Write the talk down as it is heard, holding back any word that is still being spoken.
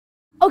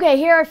Okay,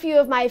 here are a few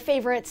of my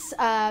favorites,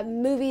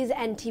 movies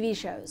and TV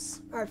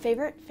shows. Or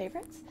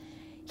favorites?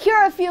 Here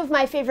are a few of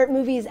my favorite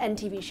movies and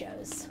TV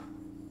shows.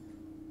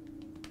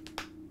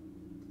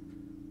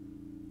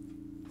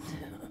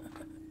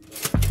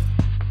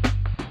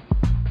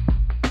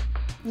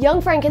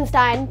 Young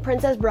Frankenstein,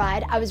 Princess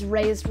Bride. I was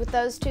raised with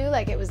those two.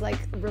 Like, it was like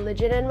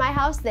religion in my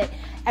house that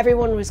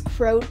everyone was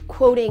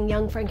quoting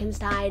Young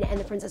Frankenstein and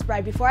The Princess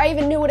Bride before I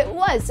even knew what it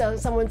was. So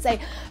someone would say,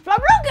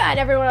 Flabruga, and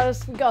everyone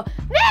else would go,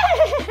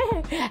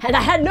 nah! And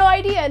I had no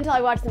idea until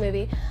I watched the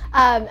movie.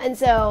 And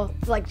so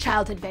it's like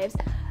childhood faves.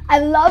 I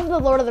love the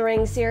Lord of the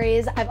Rings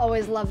series. I've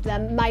always loved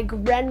them. My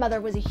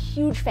grandmother was a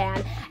huge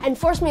fan and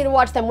forced me to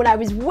watch them when I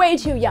was way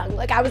too young.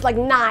 Like, I was like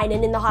 9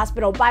 and in the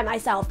hospital by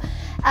myself,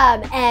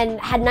 and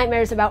had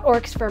nightmares about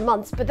orcs for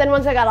months. But then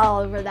once I got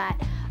all over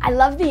that, I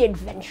love the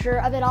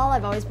adventure of it all.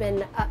 I've always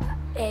been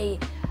a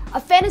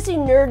fantasy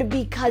nerd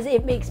because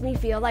it makes me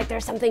feel like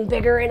there's something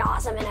bigger and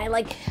awesome, and I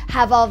like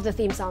have all of the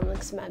theme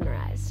songs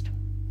memorized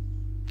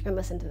and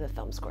listen to the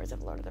film scores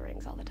of Lord of the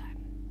Rings all the time.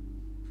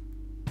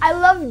 I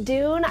love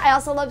Dune. I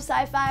also love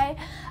sci-fi.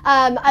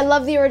 I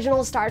love the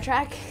original Star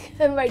Trek.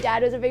 My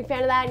dad was a big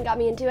fan of that and got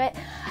me into it.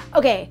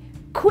 Okay,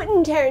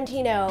 Quentin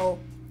Tarantino,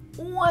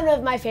 one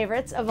of my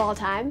favorites of all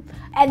time.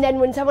 And then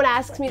when someone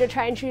asks me to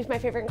try and choose my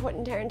favorite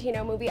Quentin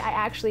Tarantino movie, I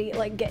actually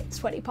like get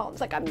sweaty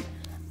palms. Like I'm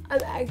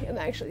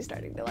actually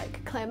starting to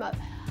like clam up.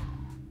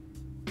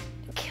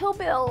 Kill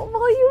Bill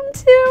Volume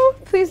 2.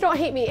 Please don't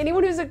hate me.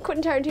 Anyone who's a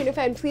Quentin Tarantino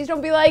fan, please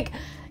don't be like,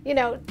 you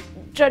know,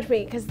 judge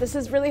me, because this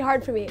is really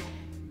hard for me.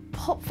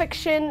 Pulp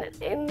Fiction,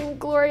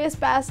 Inglourious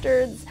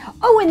Bastards.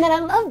 Oh, and then I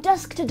love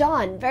Dusk to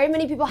Dawn. Very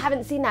many people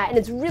haven't seen that, and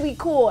it's really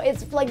cool.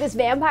 It's like this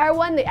vampire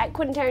one that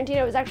Quentin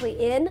Tarantino was actually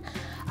in.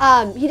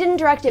 He didn't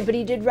direct it, but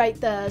he did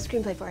write the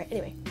screenplay for it.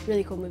 Anyway,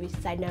 really cool movie,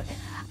 side note.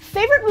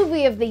 Favorite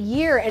movie of the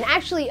year, and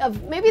actually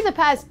of maybe the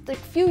past like,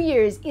 few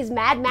years, is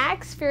Mad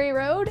Max Fury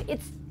Road.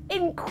 It's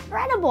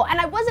incredible, and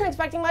I wasn't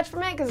expecting much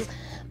from it because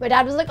my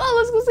dad was like, oh,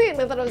 let's go see it,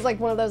 and I thought it was like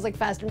one of those like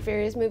Fast and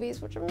Furious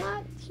movies, which I'm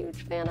not a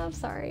huge fan of,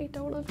 sorry,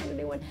 don't offend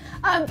anyone.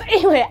 But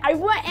anyway, I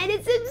went, and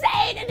it's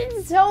insane, and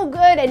it's so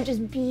good, and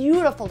just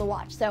beautiful to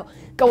watch, so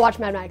go watch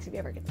Mad Max if you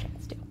ever get the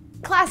chance to.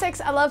 Classics,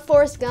 I love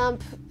Forrest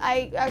Gump.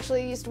 I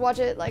actually used to watch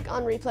it like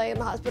on replay in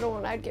the hospital,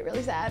 and I'd get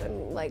really sad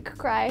and like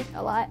cry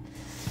a lot.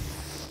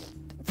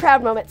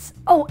 Proud moments.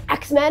 Oh,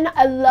 X-Men,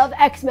 I love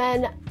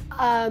X-Men.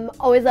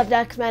 Always loved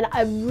X-Men.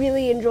 I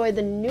really enjoy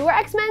the newer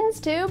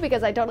X-Men's too,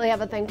 because I totally have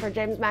a thing for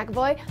James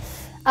McAvoy.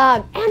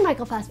 And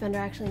Michael Fassbender,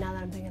 actually, now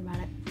that I'm thinking about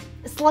it.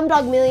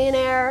 Slumdog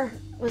Millionaire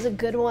was a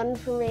good one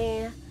for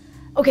me.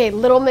 Okay,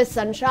 Little Miss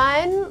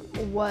Sunshine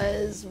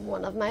was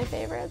one of my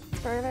favorites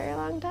for a very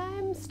long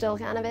time. Still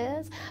kind of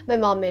is. My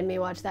mom made me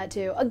watch that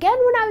too. Again,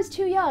 when I was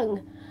too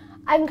young.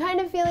 I'm kind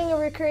of feeling a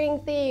recurring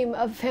theme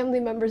of family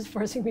members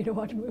forcing me to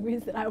watch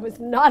movies that I was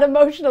not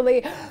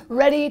emotionally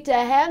ready to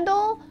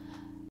handle.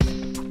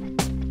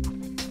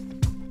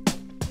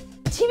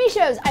 TV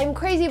shows, I'm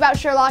crazy about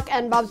Sherlock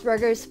and Bob's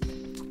Burgers.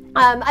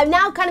 I'm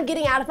now kind of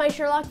getting out of my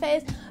Sherlock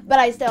phase, but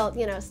I still,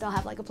 you know, still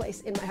have like a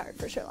place in my heart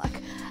for Sherlock.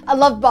 I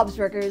love Bob's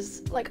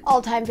Burgers, like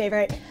all-time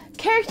favorite.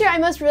 Character I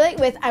most relate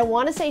with, I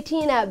want to say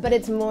Tina, but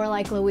it's more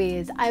like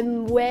Louise.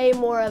 I'm way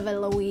more of a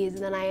Louise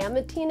than I am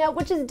a Tina,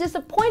 which is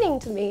disappointing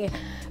to me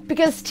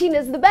because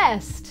Tina's the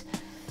best.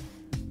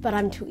 But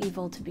I'm too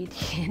evil to be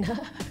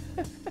Tina.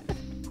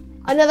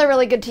 Another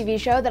really good TV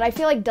show that I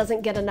feel like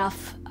doesn't get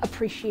enough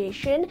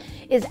appreciation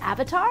is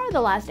Avatar: The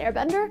Last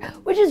Airbender,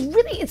 which is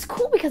really, it's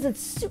cool because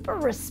it's super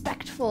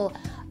respectful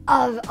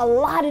of a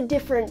lot of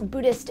different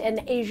Buddhist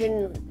and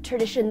Asian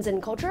traditions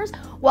and cultures,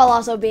 while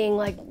also being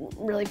like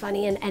really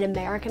funny and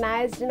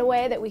Americanized in a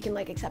way that we can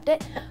like accept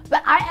it.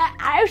 But I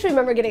actually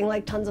remember getting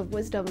like tons of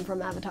wisdom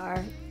from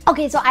Avatar.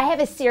 Okay, so I have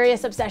a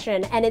serious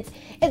obsession, and it's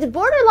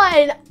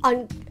borderline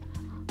on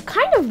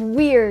kind of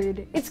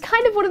weird. It's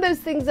kind of one of those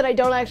things that I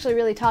don't actually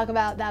really talk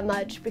about that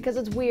much because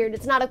it's weird.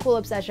 It's not a cool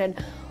obsession.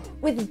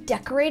 With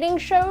decorating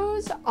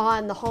shows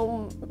on the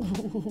home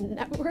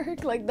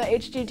network, like the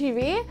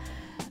HGTV,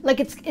 like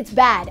it's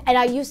bad. And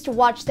I used to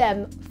watch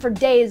them for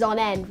days on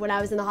end when I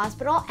was in the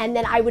hospital, and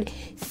then I would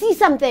see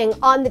something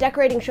on the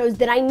decorating shows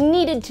that I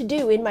needed to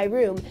do in my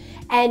room,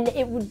 and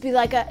it would be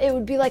like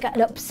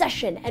an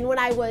obsession. And when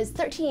I was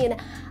 13,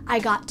 I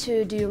got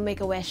to do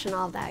Make-A-Wish and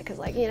all of that, because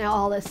like, you know,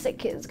 all the sick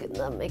kids get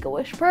the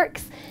Make-A-Wish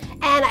perks.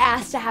 And I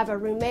asked to have a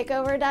room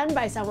makeover done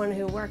by someone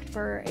who worked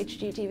for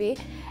HGTV,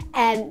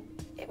 and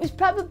it was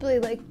probably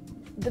like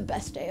the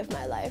best day of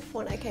my life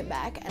when I came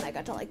back, and I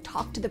got to like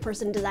talk to the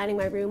person designing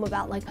my room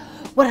about like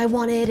what I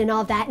wanted and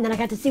all that, and then I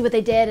got to see what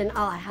they did, and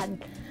oh, I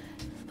had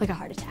like a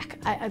heart attack.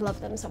 I love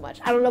them so much.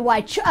 I don't know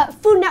why.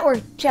 Food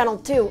Network channel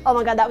too. Oh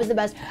my god, that was the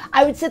best.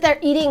 I would sit there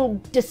eating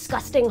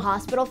disgusting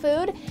hospital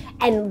food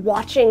and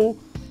watching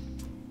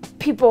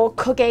people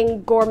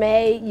cooking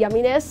gourmet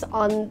yumminess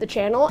on the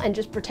channel and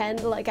just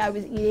pretend like I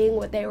was eating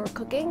what they were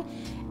cooking,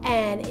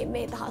 and it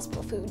made the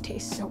hospital food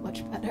taste so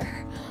much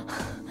better.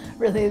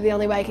 Really the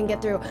only way I can get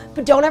through.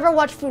 But don't ever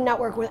watch Food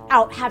Network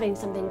without having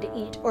something to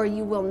eat, or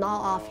you will gnaw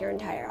off your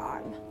entire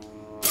arm.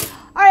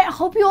 All right,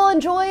 hope you all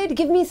enjoyed.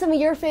 Give me some of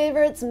your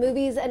favorites,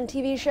 movies and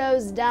TV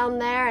shows down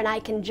there, and I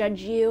can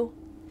judge you.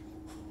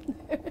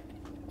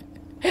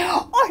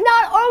 Or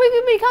not, or we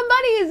can become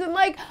buddies and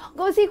like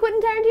go see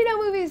Quentin Tarantino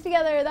movies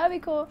together. That'd be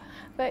cool.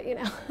 But you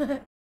know.